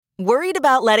Worried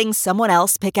about letting someone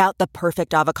else pick out the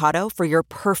perfect avocado for your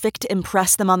perfect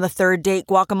impress them on the third date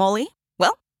guacamole?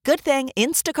 Well, good thing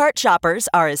Instacart shoppers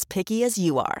are as picky as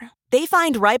you are. They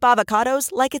find ripe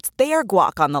avocados like it's their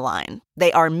guac on the line.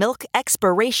 They are milk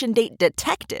expiration date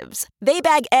detectives. They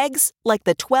bag eggs like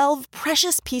the 12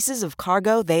 precious pieces of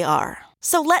cargo they are.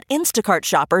 So let Instacart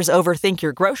shoppers overthink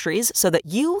your groceries so that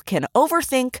you can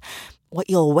overthink what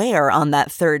you'll wear on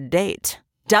that third date.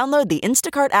 Download the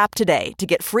Instacart app today to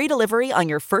get free delivery on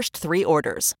your first 3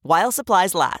 orders, while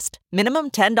supplies last.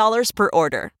 Minimum $10 per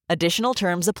order. Additional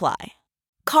terms apply.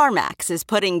 CarMax is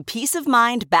putting peace of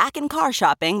mind back in car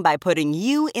shopping by putting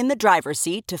you in the driver's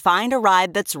seat to find a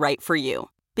ride that's right for you.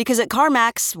 Because at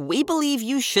CarMax, we believe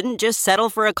you shouldn't just settle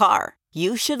for a car.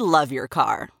 You should love your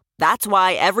car. That's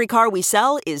why every car we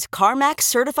sell is CarMax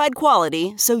certified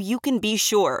quality, so you can be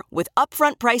sure with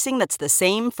upfront pricing that's the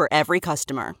same for every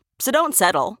customer. So don't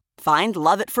settle. Find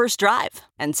love at first drive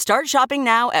and start shopping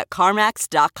now at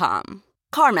CarMax.com.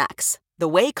 CarMax, the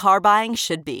way car buying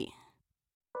should be.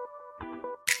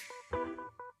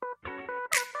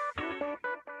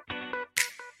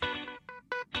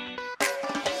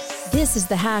 This is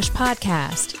the Hash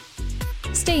Podcast.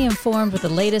 Stay informed with the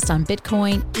latest on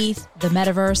Bitcoin, ETH, the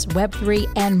metaverse,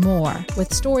 Web3, and more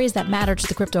with stories that matter to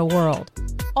the crypto world.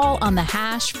 All on the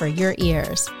Hash for your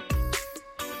ears.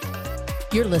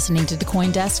 You're listening to the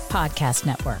CoinDesk Podcast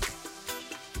Network.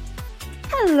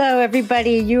 Hello,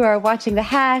 everybody. You are watching The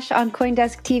Hash on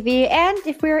CoinDesk TV. And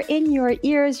if we're in your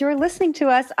ears, you're listening to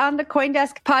us on the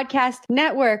CoinDesk Podcast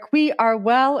Network. We are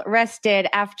well rested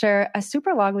after a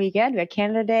super long weekend. We had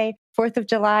Canada Day, 4th of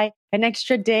July, an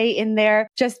extra day in there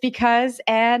just because.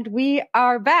 And we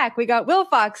are back. We got Will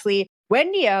Foxley,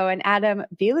 Wendy O, and Adam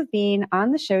B. Levine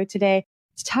on the show today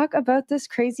to talk about this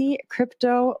crazy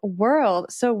crypto world.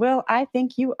 So, Will, I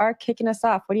think you are kicking us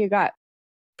off. What do you got?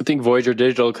 I think Voyager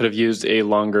Digital could have used a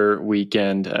longer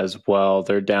weekend as well.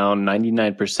 They're down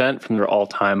 99% from their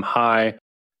all-time high.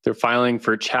 They're filing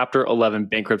for Chapter 11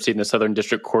 bankruptcy in the Southern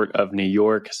District Court of New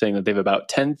York, saying that they have about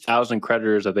 10,000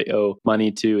 creditors that they owe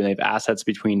money to, and they have assets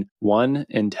between $1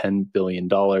 and $10 billion,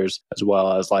 as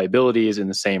well as liabilities in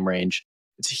the same range.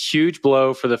 It's a huge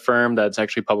blow for the firm that's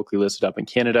actually publicly listed up in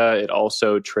Canada. It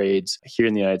also trades here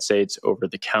in the United States over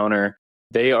the counter.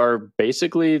 They are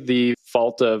basically the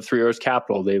fault of Three Arrows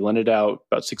Capital. They lended out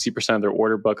about 60% of their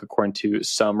order book, according to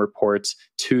some reports,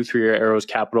 to Three Arrows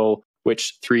Capital,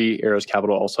 which Three Arrows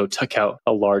Capital also took out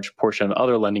a large portion of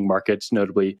other lending markets,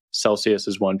 notably Celsius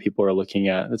is one people are looking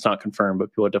at. It's not confirmed, but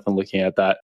people are definitely looking at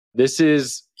that. This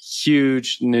is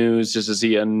huge news just to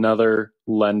see another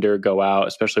lender go out,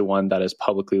 especially one that is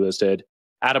publicly listed.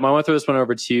 Adam, I want to throw this one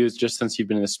over to you just since you've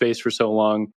been in the space for so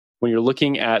long. When you're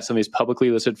looking at some of these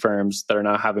publicly listed firms that are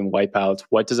now having wipeouts,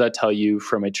 what does that tell you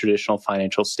from a traditional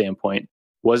financial standpoint?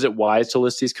 Was it wise to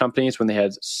list these companies when they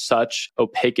had such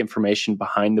opaque information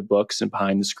behind the books and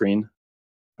behind the screen?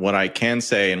 What I can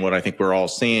say and what I think we're all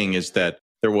seeing is that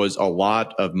there was a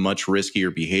lot of much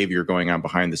riskier behavior going on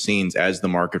behind the scenes as the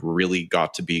market really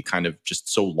got to be kind of just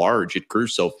so large. It grew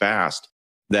so fast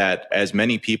that as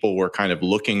many people were kind of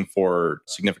looking for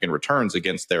significant returns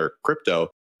against their crypto,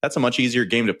 that's a much easier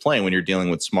game to play when you're dealing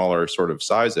with smaller sort of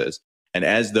sizes. And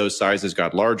as those sizes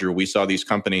got larger, we saw these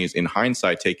companies in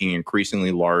hindsight taking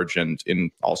increasingly large and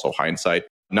in also hindsight,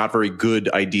 not very good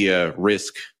idea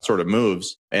risk sort of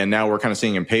moves. And now we're kind of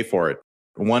seeing them pay for it.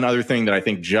 One other thing that I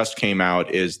think just came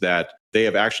out is that they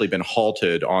have actually been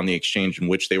halted on the exchange in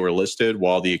which they were listed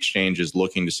while the exchange is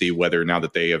looking to see whether now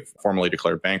that they have formally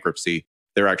declared bankruptcy,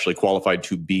 they're actually qualified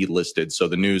to be listed. So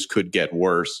the news could get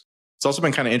worse. It's also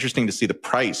been kind of interesting to see the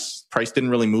price. Price didn't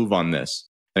really move on this.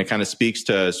 And it kind of speaks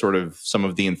to sort of some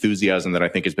of the enthusiasm that I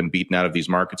think has been beaten out of these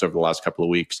markets over the last couple of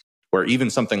weeks, where even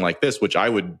something like this, which I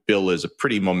would bill as a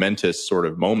pretty momentous sort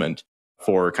of moment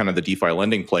for kind of the DeFi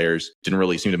lending players, didn't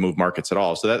really seem to move markets at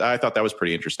all. So I thought that was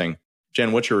pretty interesting.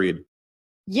 Jen, what's your read?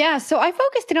 Yeah, so I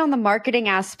focused in on the marketing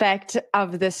aspect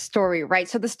of this story, right?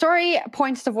 So the story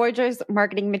points to Voyager's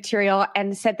marketing material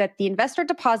and said that the investor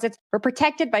deposits were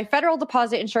protected by Federal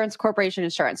Deposit Insurance Corporation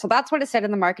insurance. So that's what it said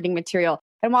in the marketing material.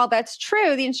 And while that's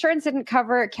true, the insurance didn't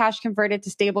cover cash converted to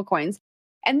stablecoins.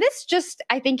 And this just,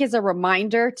 I think, is a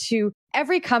reminder to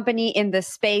every company in this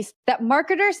space that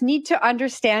marketers need to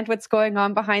understand what's going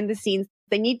on behind the scenes.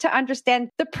 They need to understand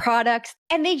the products,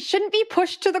 and they shouldn't be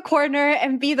pushed to the corner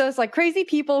and be those like crazy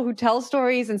people who tell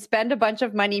stories and spend a bunch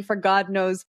of money for God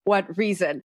knows what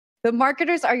reason. The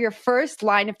marketers are your first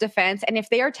line of defense. And if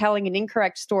they are telling an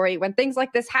incorrect story, when things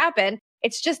like this happen,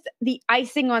 it's just the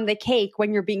icing on the cake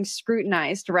when you're being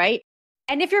scrutinized, right?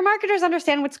 And if your marketers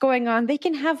understand what's going on, they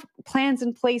can have plans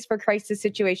in place for crisis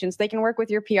situations. They can work with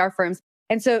your PR firms.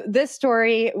 And so this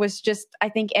story was just, I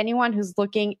think anyone who's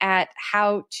looking at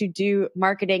how to do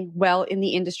marketing well in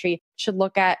the industry should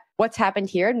look at what's happened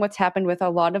here and what's happened with a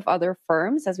lot of other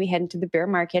firms as we head into the bear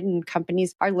market and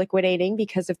companies are liquidating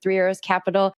because of Three Arrows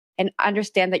Capital, and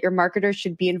understand that your marketers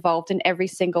should be involved in every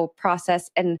single process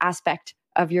and aspect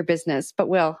of your business. But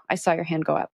Will, I saw your hand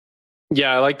go up.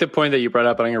 Yeah, I like the point that you brought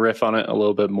up. I'm going to riff on it a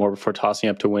little bit more before tossing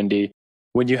up to Wendy.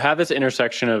 When you have this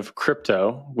intersection of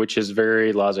crypto, which is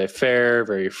very laissez-faire,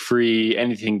 very free,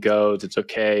 anything goes, it's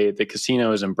okay. The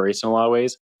casino is embraced in a lot of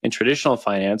ways. In traditional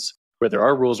finance, where there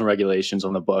are rules and regulations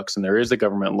on the books and there is the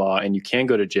government law and you can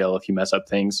go to jail if you mess up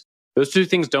things, those two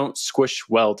things don't squish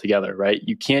well together, right?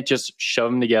 You can't just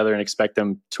shove them together and expect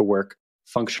them to work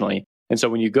functionally. And so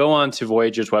when you go on to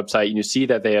Voyager's website and you see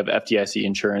that they have FDIC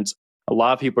insurance, a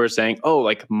lot of people are saying, oh,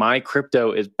 like my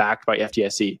crypto is backed by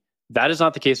FDIC. That is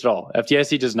not the case at all.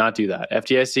 FDIC does not do that.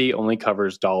 FDIC only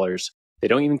covers dollars. They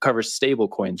don't even cover stable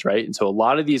coins, right? And so a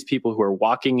lot of these people who are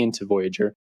walking into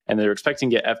Voyager and they're expecting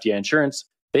to get FDIC insurance,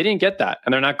 they didn't get that.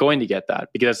 And they're not going to get that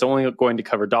because it's only going to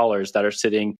cover dollars that are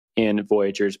sitting in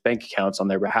Voyager's bank accounts on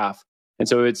their behalf. And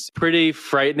so it's pretty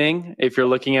frightening if you're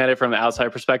looking at it from an outside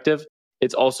perspective.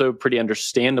 It's also pretty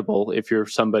understandable if you're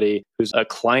somebody who's a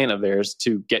client of theirs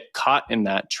to get caught in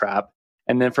that trap.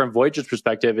 And then from Voyager's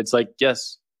perspective, it's like,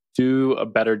 yes, do a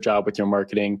better job with your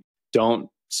marketing. Don't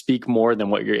speak more than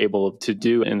what you're able to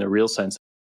do in the real sense.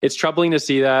 It's troubling to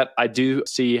see that. I do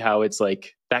see how it's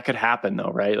like, that could happen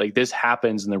though, right? Like this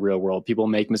happens in the real world. People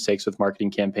make mistakes with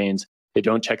marketing campaigns. They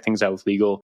don't check things out with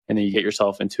legal. And then you get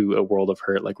yourself into a world of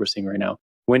hurt like we're seeing right now.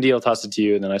 Wendy, I'll toss it to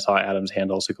you. And then I saw Adam's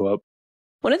hand also go up.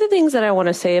 One of the things that I want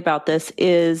to say about this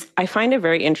is I find it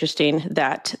very interesting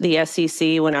that the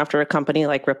SEC went after a company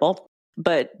like Ripple,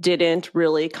 but didn't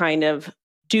really kind of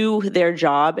do their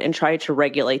job and try to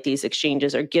regulate these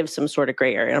exchanges or give some sort of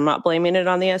gray area. I'm not blaming it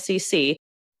on the SEC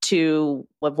to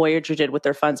what Voyager did with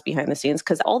their funds behind the scenes,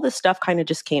 because all this stuff kind of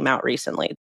just came out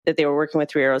recently, that they were working with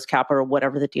Three Arrows Capital or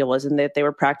whatever the deal was, and that they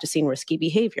were practicing risky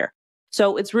behavior.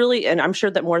 So it's really, and I'm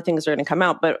sure that more things are going to come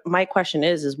out, but my question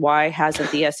is why hasn't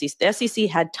the SEC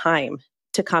had time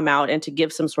to come out and to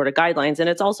give some sort of guidelines? And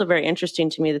it's also very interesting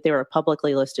to me that they were a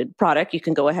publicly listed product. You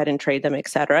can go ahead and trade them, et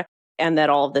cetera. And that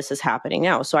all of this is happening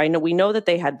now. So we know that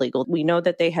they had legal, we know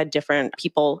that they had different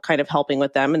people kind of helping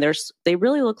with them. And they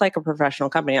really look like a professional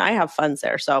company. I have funds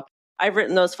there. So I've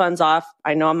written those funds off.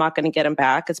 I know I'm not going to get them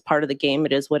back. It's part of the game.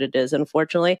 It is what it is,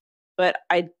 unfortunately. But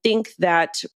I think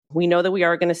that we know that we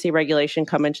are going to see regulation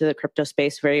come into the crypto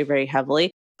space very, very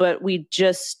heavily, but we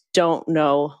just don't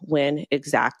know when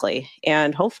exactly.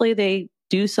 And hopefully they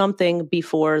do something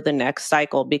before the next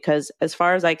cycle, because as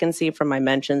far as I can see from my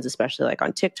mentions, especially like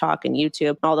on TikTok and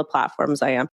YouTube, all the platforms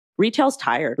I am, retail's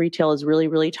tired. Retail is really,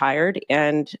 really tired.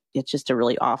 And it's just a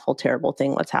really awful, terrible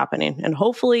thing what's happening. And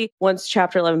hopefully once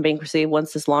Chapter 11 bankruptcy,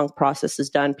 once this long process is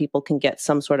done, people can get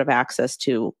some sort of access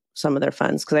to some of their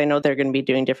funds, because I know they're going to be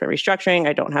doing different restructuring.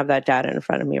 I don't have that data in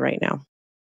front of me right now.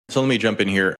 So let me jump in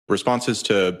here. Responses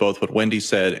to both what Wendy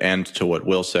said and to what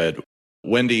Will said.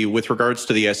 Wendy, with regards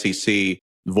to the SEC,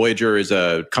 Voyager is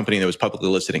a company that was publicly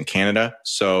listed in Canada.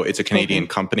 So it's a Canadian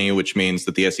company, which means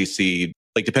that the SEC,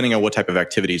 like depending on what type of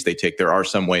activities they take, there are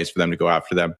some ways for them to go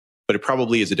after them. But it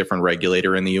probably is a different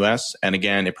regulator in the US. And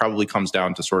again, it probably comes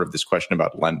down to sort of this question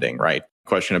about lending, right?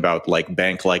 Question about like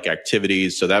bank-like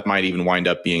activities. So that might even wind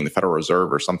up being the Federal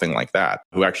Reserve or something like that,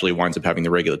 who actually winds up having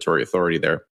the regulatory authority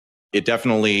there. It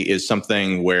definitely is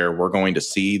something where we're going to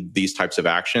see these types of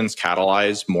actions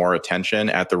catalyze more attention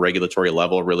at the regulatory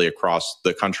level, really across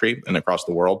the country and across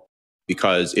the world,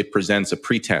 because it presents a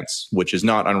pretense, which is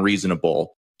not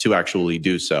unreasonable to actually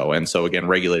do so. And so again,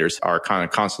 regulators are kind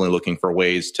of constantly looking for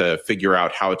ways to figure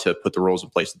out how to put the rules in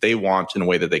place that they want in a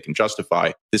way that they can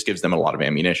justify. This gives them a lot of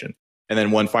ammunition. And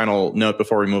then one final note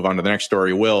before we move on to the next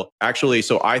story, Will. Actually,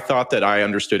 so I thought that I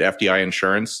understood FDI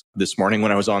insurance this morning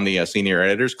when I was on the senior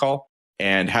editor's call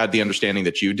and had the understanding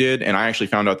that you did. And I actually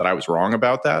found out that I was wrong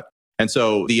about that. And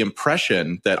so the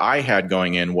impression that I had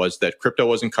going in was that crypto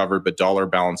wasn't covered, but dollar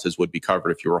balances would be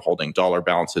covered if you were holding dollar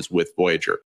balances with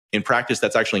Voyager. In practice,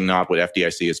 that's actually not what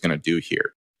FDIC is going to do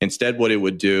here. Instead, what it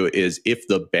would do is if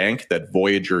the bank that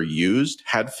Voyager used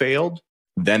had failed,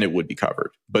 then it would be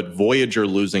covered. But Voyager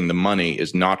losing the money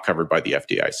is not covered by the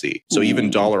FDIC. So even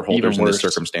dollar holders in this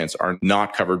circumstance are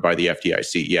not covered by the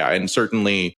FDIC. Yeah. And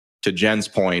certainly to Jen's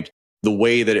point, the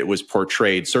way that it was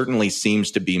portrayed certainly seems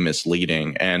to be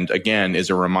misleading. And again, is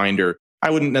a reminder,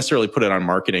 I wouldn't necessarily put it on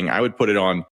marketing. I would put it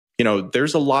on,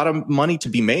 there's a lot of money to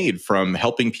be made from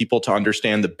helping people to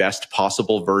understand the best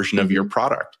possible version of your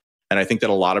product. And I think that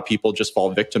a lot of people just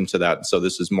fall victim to that. And so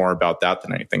this is more about that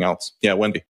than anything else. Yeah,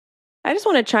 Wendy. I just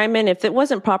want to chime in. If it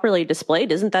wasn't properly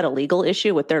displayed, isn't that a legal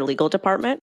issue with their legal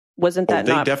department? Wasn't that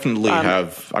they not? Definitely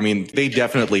have. I mean, they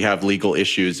definitely have legal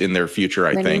issues in their future,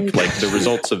 I think. Like the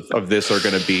results of this are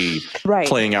going to be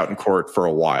playing out in court for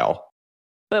a while.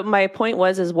 But my point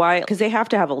is why? Because they have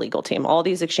to have a legal team. All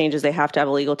these exchanges, they have to have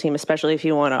a legal team, especially if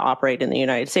you want to operate in the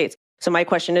United States. So my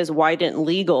question is, why didn't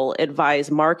legal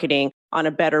advise marketing on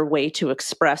a better way to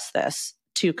express this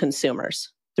to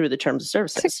consumers through the terms of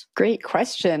services? That's a great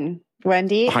question,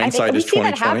 Wendy. Hindsight is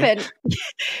 20/20.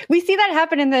 We see that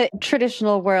happen in the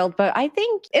traditional world, but I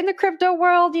think in the crypto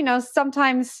world,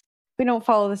 sometimes we don't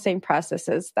follow the same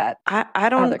processes that I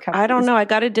don't know. I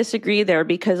got to disagree there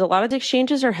because a lot of the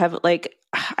exchanges are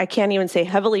I can't even say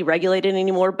heavily regulated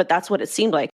anymore, but that's what it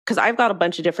seemed like. Because I've got a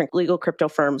bunch of different legal crypto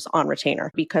firms on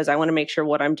retainer because I want to make sure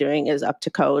what I'm doing is up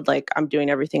to code, like I'm doing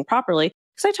everything properly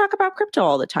because I talk about crypto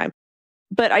all the time.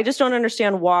 But I just don't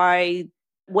understand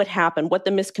what happened, what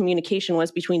the miscommunication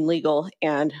was between legal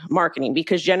and marketing,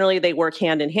 because generally they work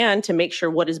hand in hand to make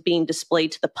sure what is being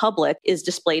displayed to the public is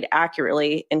displayed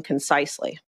accurately and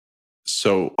concisely.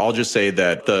 So I'll just say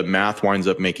that the math winds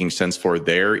up making sense for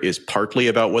there is partly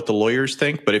about what the lawyers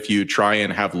think. But if you try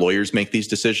and have lawyers make these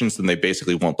decisions, then they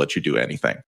basically won't let you do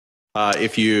anything.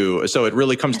 So it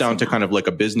really comes down to kind of like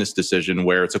a business decision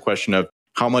where it's a question of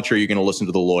how much are you going to listen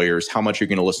to the lawyers? How much are you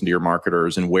going to listen to your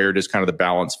marketers? And where does kind of the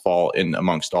balance fall in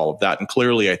amongst all of that? And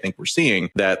clearly, I think we're seeing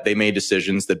that they made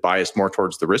decisions that biased more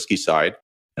towards the risky side.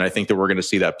 And I think that we're going to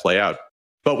see that play out.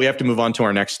 But we have to move on to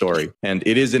our next story. And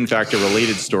it is, in fact, a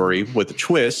related story with a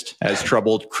twist, as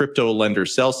troubled crypto lender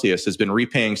Celsius has been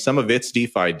repaying some of its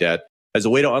DeFi debt as a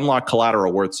way to unlock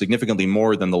collateral worth significantly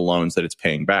more than the loans that it's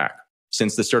paying back.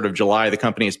 Since the start of July, the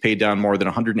company has paid down more than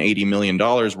 $180 million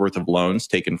worth of loans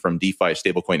taken from DeFi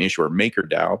stablecoin issuer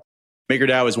MakerDAO.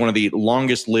 MakerDAO is one of the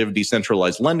longest-lived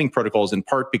decentralized lending protocols, in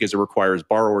part because it requires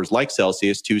borrowers like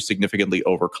Celsius to significantly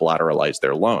over-collateralize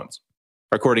their loans.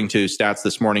 According to stats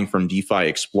this morning from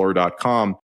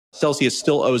DeFiExplore.com, Celsius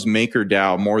still owes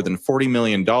MakerDAO more than $40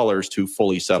 million to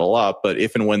fully settle up, but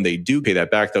if and when they do pay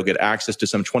that back, they'll get access to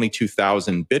some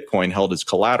 22,000 Bitcoin held as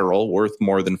collateral worth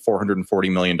more than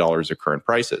 $440 million at current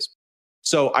prices.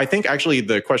 So I think actually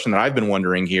the question that I've been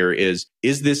wondering here is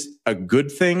this a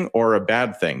good thing or a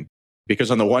bad thing? Because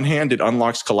on the one hand, it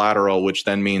unlocks collateral, which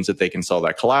then means that they can sell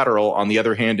that collateral. On the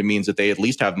other hand, it means that they at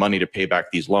least have money to pay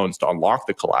back these loans to unlock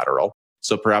the collateral.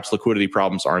 So perhaps liquidity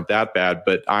problems aren't that bad,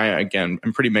 but I'm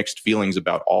pretty mixed feelings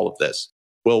about all of this.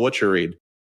 Will, what's your read?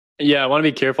 Yeah, I want to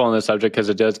be careful on this subject because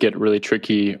it does get really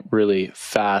tricky really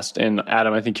fast. And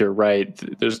Adam, I think you're right.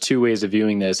 There's two ways of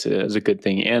viewing this as a good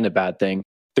thing and a bad thing.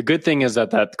 The good thing is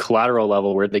that collateral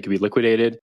level where they can be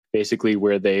liquidated, basically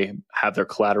where they have their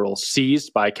collateral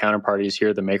seized by counterparties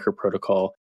here, the Maker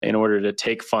protocol, in order to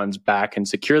take funds back and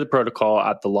secure the protocol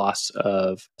at the loss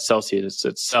of Celsius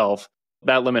itself.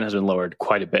 That limit has been lowered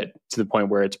quite a bit to the point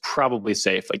where it's probably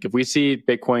safe. Like if we see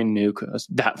Bitcoin nuke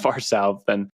that far south,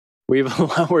 then we have a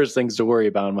lot worse things to worry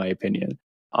about, in my opinion.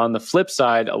 On the flip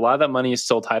side, a lot of that money is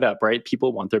still tied up, right?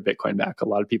 People want their Bitcoin back. A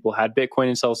lot of people had Bitcoin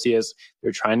in Celsius.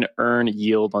 They're trying to earn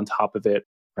yield on top of it.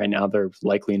 Right now, they're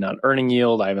likely not earning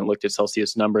yield. I haven't looked at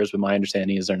Celsius numbers, but my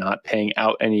understanding is they're not paying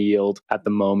out any yield at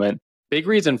the moment. Big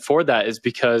reason for that is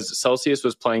because Celsius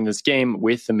was playing this game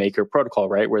with the Maker protocol,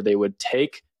 right? Where they would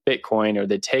take Bitcoin or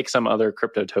they take some other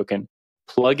crypto token,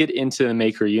 plug it into the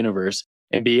Maker universe,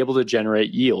 and be able to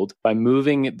generate yield by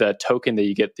moving the token that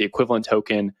you get, the equivalent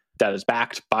token that is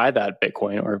backed by that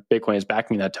Bitcoin, or Bitcoin is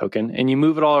backing that token, and you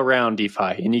move it all around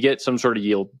DeFi and you get some sort of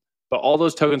yield. But all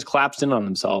those tokens collapsed in on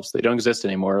themselves. They don't exist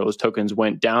anymore. Those tokens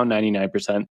went down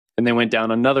 99%, and they went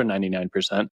down another 99%.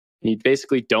 And you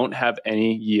basically don't have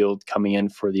any yield coming in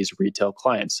for these retail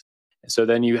clients. So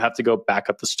then you have to go back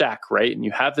up the stack, right? And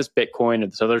you have this Bitcoin or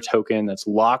this other token that's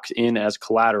locked in as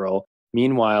collateral.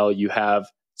 Meanwhile, you have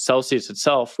Celsius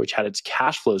itself, which had its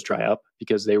cash flows dry up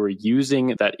because they were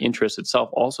using that interest itself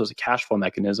also as a cash flow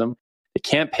mechanism. They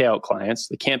can't pay out clients.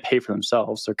 They can't pay for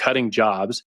themselves. They're cutting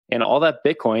jobs. And all that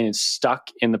Bitcoin is stuck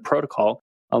in the protocol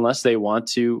unless they want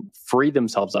to free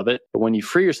themselves of it. But when you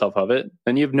free yourself of it,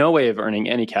 then you have no way of earning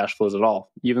any cash flows at all.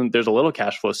 Even there's a little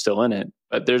cash flow still in it,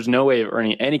 but there's no way of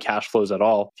earning any cash flows at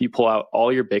all if you pull out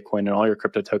all your Bitcoin and all your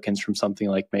crypto tokens from something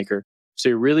like Maker. So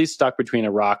you're really stuck between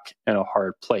a rock and a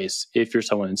hard place if you're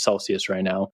someone in Celsius right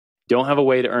now. You don't have a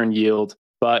way to earn yield,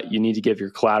 but you need to give your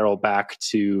collateral back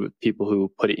to people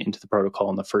who put it into the protocol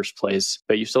in the first place,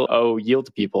 but you still owe yield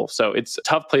to people. So it's a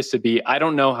tough place to be. I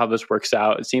don't know how this works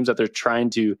out. It seems that they're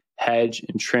trying to hedge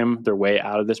and trim their way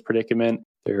out of this predicament.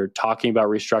 They're talking about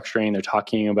restructuring. They're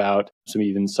talking about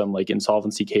some like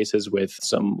insolvency cases with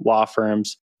some law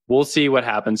firms. We'll see what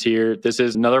happens here. This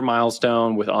is another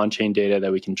milestone with on-chain data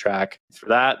that we can track. For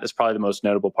that's probably the most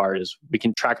notable part is we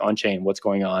can track on-chain what's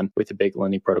going on with a big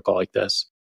lending protocol like this.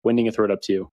 Wendy, I throw it up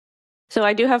to you. So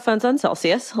I do have funds on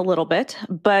Celsius a little bit,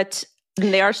 but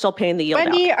they are still paying the yield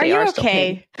Wendy, out. are you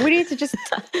okay? We need to just,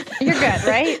 you're good,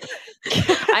 right?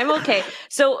 I'm okay.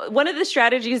 So one of the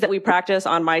strategies that we practice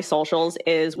on my socials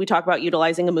is we talk about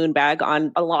utilizing a moon bag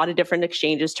on a lot of different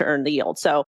exchanges to earn the yield.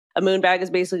 So a moon bag is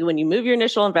basically when you move your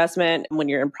initial investment when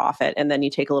you're in profit and then you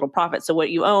take a little profit. So what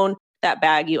you own, that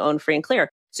bag you own free and clear.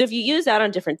 So if you use that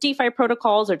on different DeFi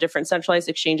protocols or different centralized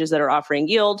exchanges that are offering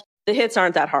yield, the hits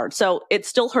aren't that hard. So it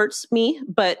still hurts me,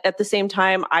 but at the same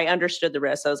time, I understood the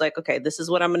risk. I was like, okay, this is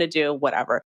what I'm going to do,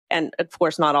 whatever. And of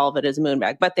course, not all of it is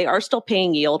Moonbag, but they are still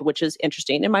paying yield, which is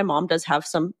interesting. And my mom does have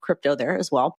some crypto there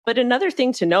as well. But another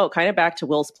thing to note, kind of back to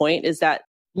Will's point, is that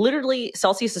literally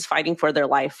Celsius is fighting for their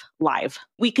life live.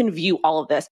 We can view all of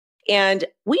this. And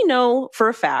we know for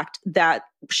a fact that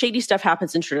shady stuff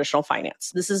happens in traditional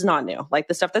finance. This is not new. Like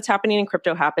the stuff that's happening in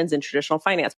crypto happens in traditional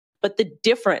finance. But the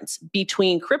difference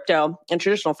between crypto and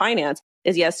traditional finance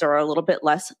is, yes, there are a little bit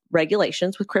less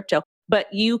regulations with crypto,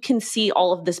 but you can see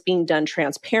all of this being done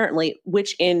transparently,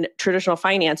 which in traditional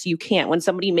finance, you can't. When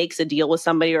somebody makes a deal with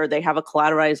somebody or they have a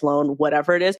collateralized loan,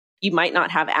 whatever it is, you might not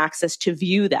have access to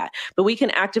view that. But we can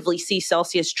actively see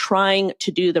Celsius trying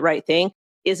to do the right thing.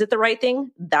 Is it the right thing?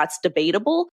 That's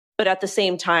debatable. But at the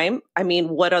same time, I mean,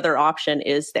 what other option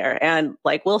is there? And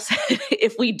like Will said,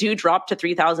 if we do drop to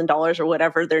 $3,000 or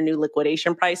whatever their new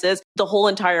liquidation price is, the whole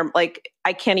entire, like,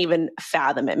 I can't even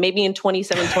fathom it. Maybe in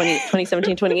 2017,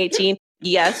 2018,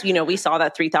 yes, you know, we saw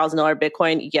that $3,000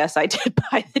 Bitcoin. Yes, I did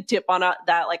buy the dip on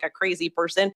that like a crazy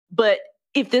person. But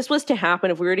if this was to happen,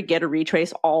 if we were to get a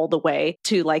retrace all the way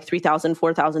to like $3,000,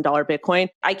 $4,000 Bitcoin,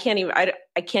 I can't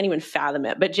even fathom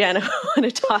it. But Jen, I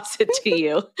want to toss it to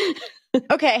you.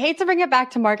 Okay, I hate to bring it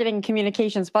back to marketing and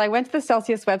communications, but I went to the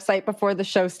Celsius website before the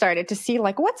show started to see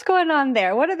like what's going on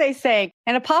there. What are they saying?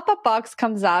 And a pop-up box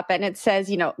comes up and it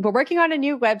says, you know, we're working on a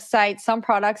new website. Some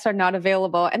products are not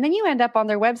available. And then you end up on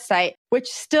their website, which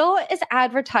still is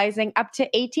advertising up to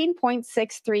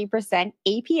 18.63%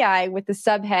 API with the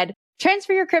subhead,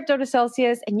 transfer your crypto to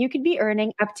Celsius and you could be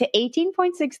earning up to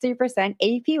 18.63%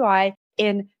 APY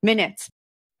in minutes.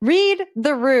 Read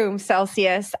the room,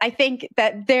 Celsius. I think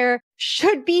that there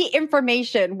should be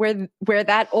information where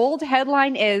that old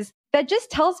headline is that just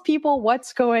tells people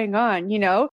what's going on, you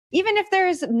know? Even if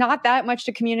there's not that much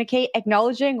to communicate,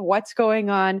 acknowledging what's going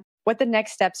on, what the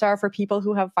next steps are for people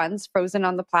who have funds frozen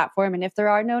on the platform. And if there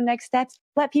are no next steps,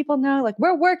 let people know, like,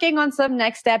 we're working on some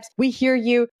next steps. We hear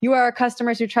you. You are our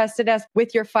customers who trusted us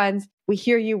with your funds. We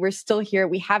hear you. We're still here.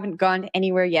 We haven't gone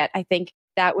anywhere yet. I think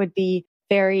that would be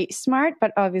very smart,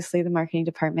 but obviously the marketing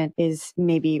department is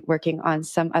maybe working on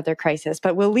some other crisis,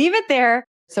 but we'll leave it there.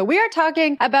 So we are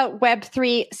talking about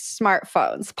Web3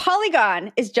 smartphones.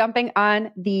 Polygon is jumping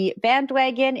on the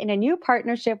bandwagon in a new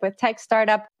partnership with tech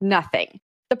startup Nothing.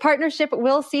 The partnership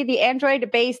will see the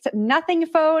Android-based Nothing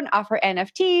phone offer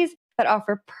NFTs that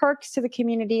offer perks to the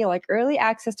community like early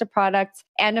access to products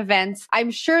and events.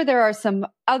 I'm sure there are some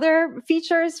other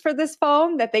features for this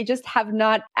phone that they just have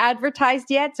not advertised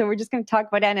yet. So we're just going to talk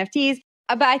about NFTs.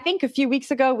 But I think a few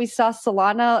weeks ago, we saw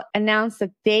Solana announce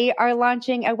that they are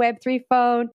launching a Web3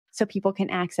 phone so people can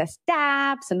access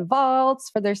dApps and vaults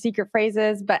for their secret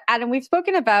phrases. But Adam, we've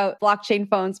spoken about blockchain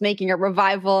phones making a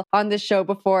revival on this show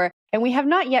before, and we have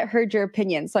not yet heard your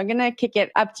opinion. So I'm going to kick it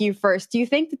up to you first. Do you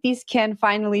think that these can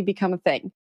finally become a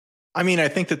thing? I mean, I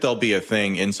think that they'll be a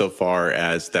thing insofar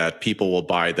as that people will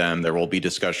buy them. There will be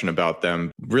discussion about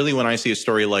them. Really, when I see a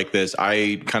story like this,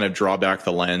 I kind of draw back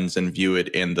the lens and view it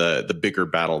in the bigger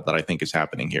battle that I think is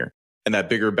happening here. And that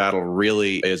bigger battle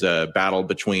really is a battle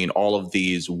between all of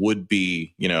these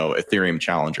would-be, Ethereum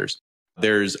challengers.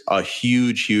 There's a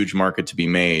huge, huge market to be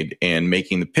made in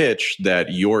making the pitch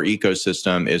that your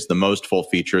ecosystem is the most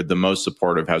full-featured, the most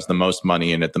supportive, has the most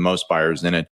money in it, the most buyers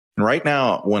in it. And right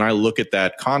now, when I look at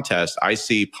that contest, I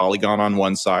see Polygon on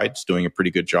one side, it's doing a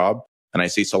pretty good job, and I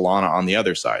see Solana on the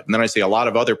other side. And then I see a lot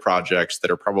of other projects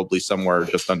that are probably somewhere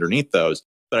just underneath those.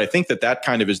 But I think that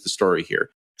kind of is the story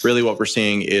here. Really what we're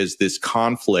seeing is this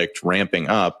conflict ramping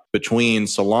up between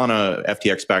Solana,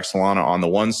 FTX-backed Solana on the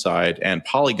one side, and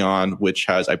Polygon, which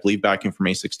has, I believe, backing from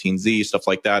A16Z, stuff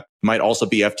like that. Might also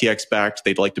be FTX-backed.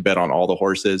 They'd like to bet on all the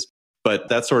horses. But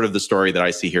that's sort of the story that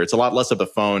I see here. It's a lot less of a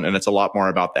phone, and it's a lot more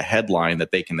about the headline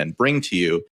that they can then bring to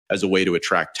you as a way to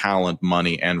attract talent,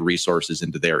 money, and resources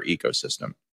into their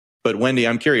ecosystem. But Wendy,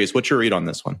 I'm curious, what's your read on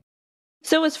this one?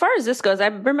 So as far as this goes, I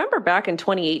remember back in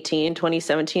 2018,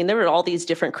 2017, there were all these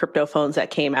different crypto phones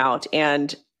that came out.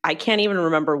 And I can't even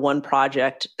remember one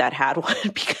project that had one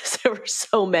because there were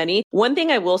so many. One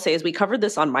thing I will say is we covered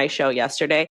this on my show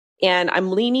yesterday, and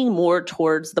I'm leaning more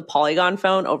towards the Polygon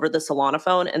phone over the Solana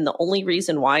phone. And the only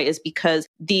reason why is because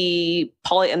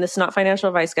and this is not financial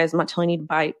advice, guys. I'm not telling you to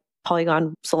buy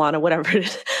Polygon, Solana, whatever it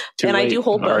is. Too late. I do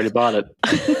hold both. I already bought it.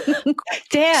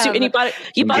 Damn. So, and you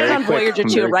bought it on Voyager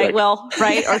too, right? Well,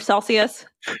 right? Or Celsius.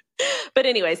 But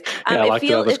anyways, I like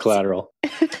that as collateral.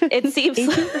 It seems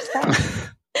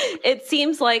it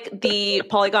seems like the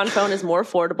Polygon phone is more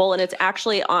affordable, and it's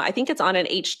actually on, I think it's on an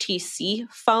HTC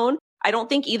phone. I don't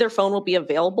think either phone will be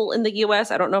available in the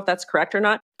US. I don't know if that's correct or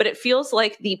not, but it feels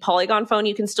like the Polygon phone,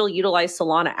 you can still utilize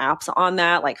Solana apps on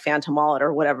that, like Phantom Wallet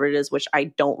or whatever it is, which I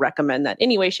don't recommend that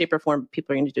any way, shape, or form.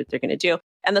 People are going to do what they're going to do.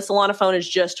 And the Solana phone is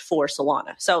just for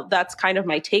Solana. So that's kind of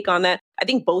my take on that. I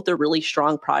think both are really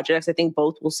strong projects. I think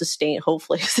both will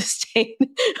hopefully sustain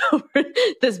over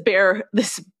this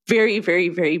very, very,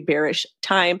 very bearish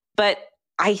time. But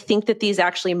I think that these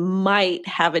actually might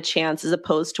have a chance as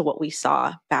opposed to what we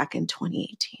saw back in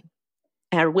 2018.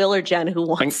 And Will or Jen, who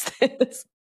wants this?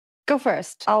 Go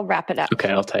first. I'll wrap it up. Okay,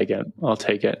 I'll take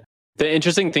it. The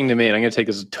interesting thing to me, and I'm going to take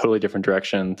this a totally different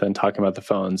direction than talking about the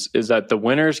phones, is that the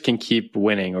winners can keep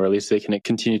winning, or at least they can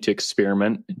continue to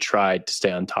experiment and try to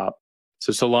stay on top.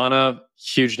 So Solana,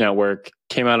 huge network,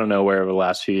 came out of nowhere over the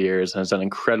last few years and has done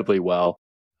incredibly well.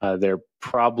 They're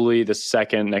probably the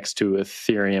second next to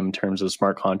Ethereum in terms of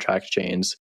smart contract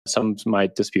chains. Some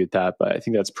might dispute that, but I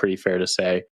think that's pretty fair to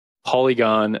say.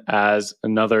 Polygon as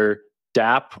another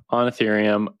dApp on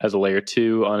Ethereum, as a layer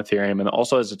 2 on Ethereum, and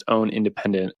also as its own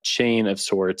independent chain of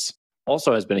sorts,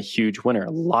 also has been a huge winner.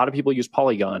 A lot of people use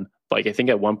Polygon. Like, I think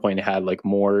at one point it had like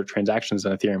more transactions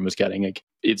than Ethereum was getting. Like,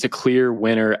 it's a clear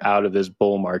winner out of this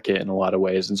bull market in a lot of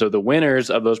ways. And so the winners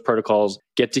of those protocols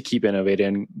get to keep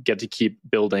innovating, get to keep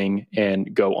building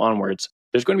and go onwards.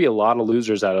 There's going to be a lot of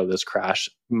losers out of this crash.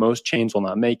 Most chains will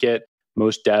not make it.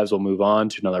 Most devs will move on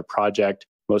to another project.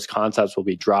 Most concepts will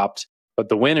be dropped. But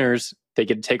the winners, they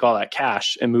get to take all that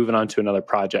cash and move it on to another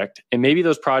project. And maybe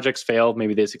those projects fail,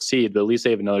 maybe they succeed, but at least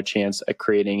they have another chance at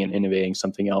creating and innovating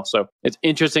something else. So it's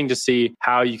interesting to see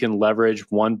how you can leverage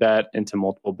one bet into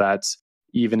multiple bets,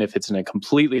 even if it's in a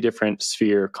completely different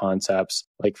sphere of concepts,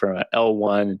 like from an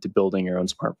L1 to building your own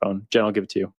smartphone. Jen, I'll give it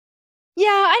to you. Yeah,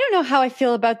 I don't know how I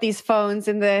feel about these phones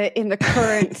in the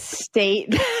current state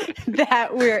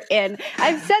that we're in.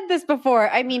 I've said this before.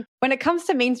 I mean, when it comes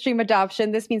to mainstream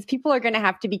adoption, this means people are going to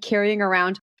have to be carrying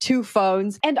around 2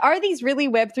 phones. And are these really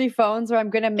Web3 phones where I'm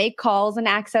going to make calls and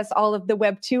access all of the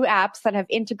Web2 apps that have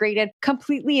integrated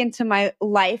completely into my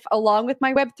life along with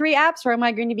my Web3 apps? Or am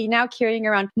I going to be now carrying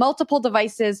around multiple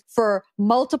devices for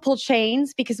multiple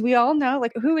chains? Because we all know,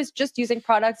 like, who is just using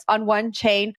products on one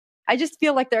chain? I just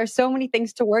feel like there are so many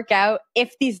things to work out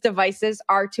if these devices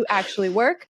are to actually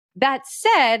work. That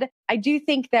said, I do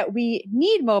think that we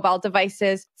need mobile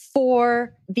devices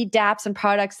for the dApps and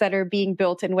products that are being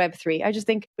built in Web3. I just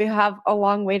think we have a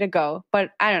long way to go. But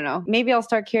I don't know. Maybe I'll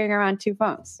start carrying around 2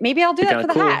 phones. Maybe I'll do that for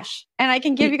the hash. And I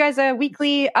can give you guys a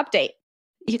weekly update.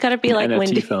 You got to be like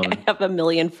Wendy. Phone. I have 1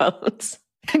 million phones.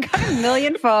 I got 1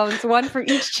 million phones, 1 for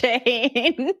each chain.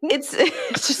 It's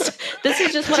just, this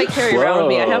is just what I carry around with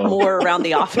me. I have more around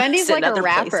the office. Wendy's like a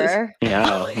rapper. Places.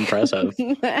 Yeah, impressive.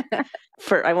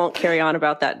 I won't carry on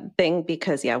about that thing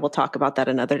because, we'll talk about that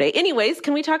another day. Anyways,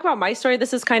 can we talk about my story?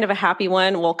 This is kind of a happy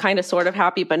one. Well, kind of sort of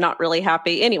happy, but not really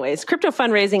happy. Anyways, crypto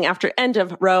fundraising after end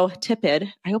of row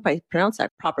TIPID. I hope I pronounced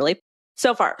that properly.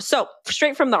 So far. So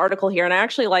straight from the article here, and I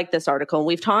actually like this article, and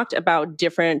we've talked about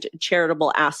different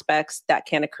charitable aspects that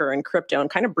can occur in crypto and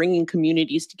kind of bringing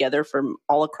communities together from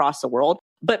all across the world.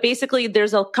 But basically,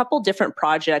 there's a couple different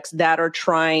projects that are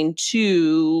trying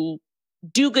to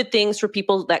do good things for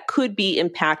people that could be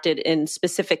impacted in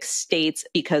specific states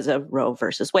because of Roe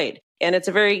versus Wade. And it's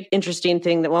a very interesting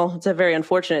thing it's a very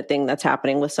unfortunate thing that's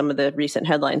happening with some of the recent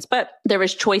headlines. But there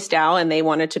was Choice DAO, and they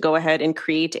wanted to go ahead and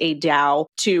create a DAO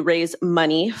to raise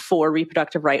money for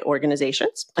reproductive right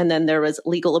organizations. And then there was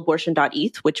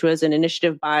legalabortion.eth, which was an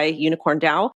initiative by Unicorn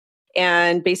DAO.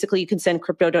 And basically, you can send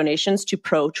crypto donations to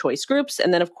pro-choice groups.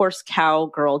 And then, of course,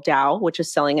 Cowgirl DAO, which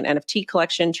is selling an NFT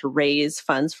collection to raise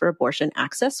funds for abortion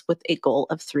access with a goal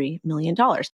of $3 million.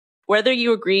 Whether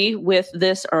you agree with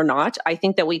this or not, I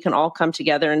think that we can all come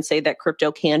together and say that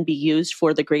crypto can be used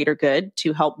for the greater good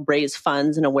to help raise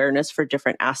funds and awareness for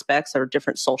different aspects or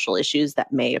different social issues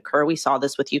that may occur. We saw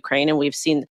this with Ukraine,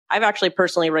 and I've actually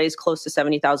personally raised close to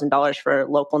 $70,000 for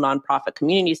a local nonprofit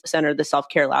community center, the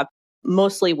Self-Care Lab,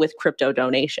 mostly with crypto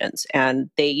donations. And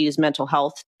they use mental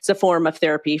health as a form of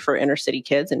therapy for inner city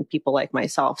kids and people like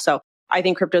myself. So I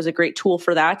think crypto is a great tool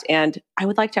for that. And I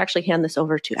would like to actually hand this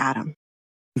over to Adam.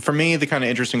 For me, the kind of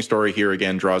interesting story here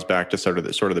again draws back to sort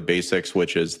of the basics,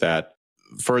 which is that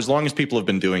for as long as people have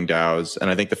been doing DAOs, and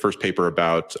I think the first paper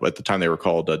about, at the time they were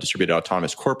called distributed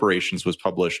autonomous corporations, was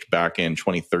published back in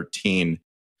 2013.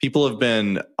 People have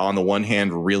been, on the one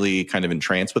hand, really kind of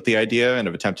entranced with the idea and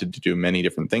have attempted to do many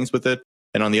different things with it.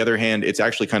 And on the other hand, it's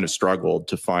actually kind of struggled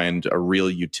to find a real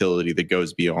utility that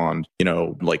goes beyond,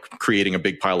 like creating a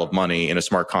big pile of money in a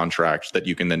smart contract that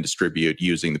you can then distribute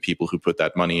using the people who put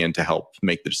that money in to help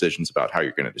make the decisions about how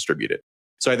you're going to distribute it.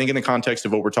 So I think in the context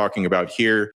of what we're talking about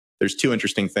here, there's two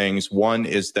interesting things. One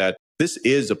is that this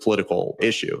is a political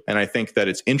issue. And I think that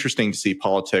it's interesting to see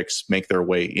politics make their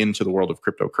way into the world of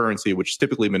cryptocurrency, which has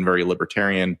typically been very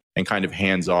libertarian and kind of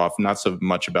hands off, not so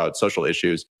much about social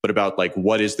issues, but about like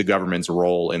what is the government's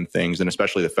role in things, and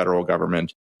especially the federal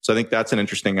government. So I think that's an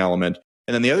interesting element.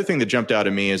 And then the other thing that jumped out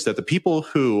at me is that the people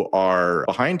who are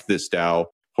behind this DAO,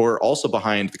 who are also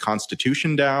behind the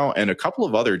Constitution DAO and a couple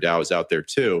of other DAOs out there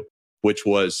too, which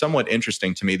was somewhat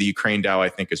interesting to me, the Ukraine DAO, I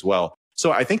think, as well.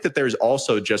 So I think that there's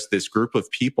also just this group of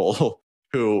people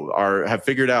who have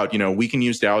figured out, we can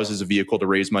use DAOs as a vehicle to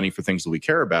raise money for things that we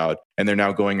care about. And they're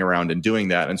now going around and doing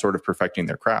that and sort of perfecting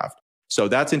their craft. So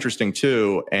that's interesting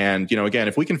too. And, again,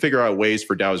 if we can figure out ways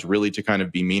for DAOs really to kind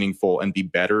of be meaningful and be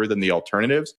better than the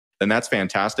alternatives, then that's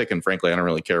fantastic. And frankly, I don't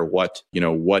really care what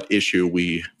issue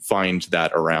we find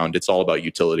that around. It's all about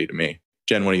utility to me.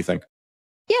 Jen, what do you think?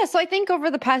 Yeah, so I think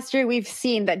over the past year, we've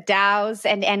seen that DAOs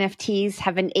and NFTs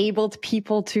have enabled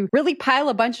people to really pile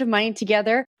a bunch of money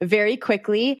together very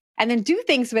quickly and then do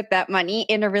things with that money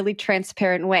in a really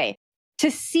transparent way. To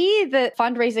see the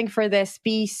fundraising for this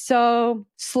be so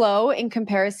slow in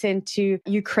comparison to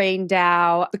Ukraine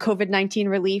DAO, the COVID-19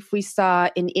 relief we saw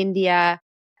in India,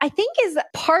 I think is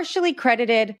partially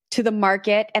credited to the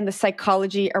market and the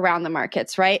psychology around the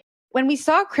markets, right? When we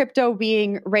saw crypto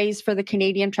being raised for the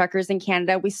Canadian truckers in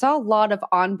Canada, we saw a lot of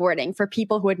onboarding for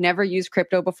people who had never used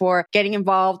crypto before, getting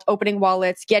involved, opening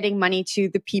wallets, getting money to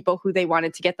the people who they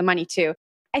wanted to get the money to.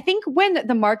 I think when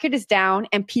the market is down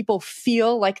and people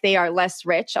feel like they are less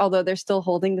rich, although they're still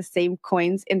holding the same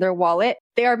coins in their wallet,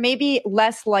 they are maybe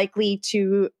less likely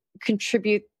to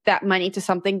contribute that money to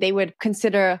something they would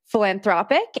consider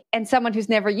philanthropic. And someone who's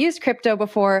never used crypto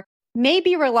before may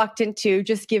be reluctant to,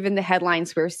 just given the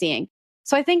headlines we're seeing.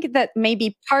 So I think that may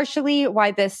be partially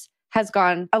why this has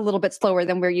gone a little bit slower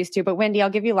than we're used to. But Wendy, I'll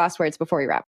give you last words before we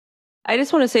wrap. I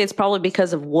just want to say it's probably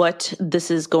because of what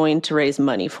this is going to raise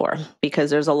money for, because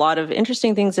there's a lot of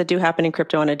interesting things that do happen in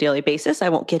crypto on a daily basis. I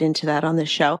won't get into that on this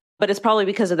show, but it's probably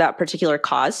because of that particular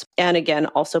cause. And again,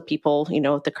 also people,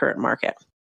 the current market.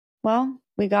 Well,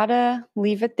 we got to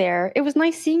leave it there. It was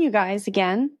nice seeing you guys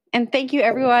again. And thank you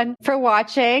everyone for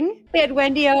watching. We had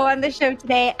Wendy O on the show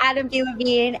today, Adam B.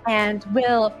 Levine, and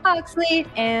Will Oxley,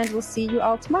 and we'll see you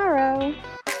all tomorrow.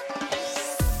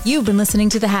 You've been listening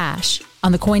to The Hash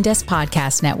on the CoinDesk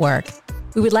Podcast Network.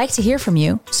 We would like to hear from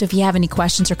you. So if you have any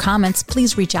questions or comments,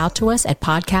 please reach out to us at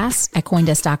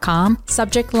podcasts@coindesk.com,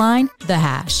 subject line, The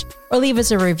Hash, or leave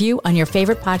us a review on your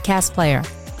favorite podcast player.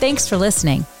 Thanks for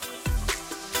listening.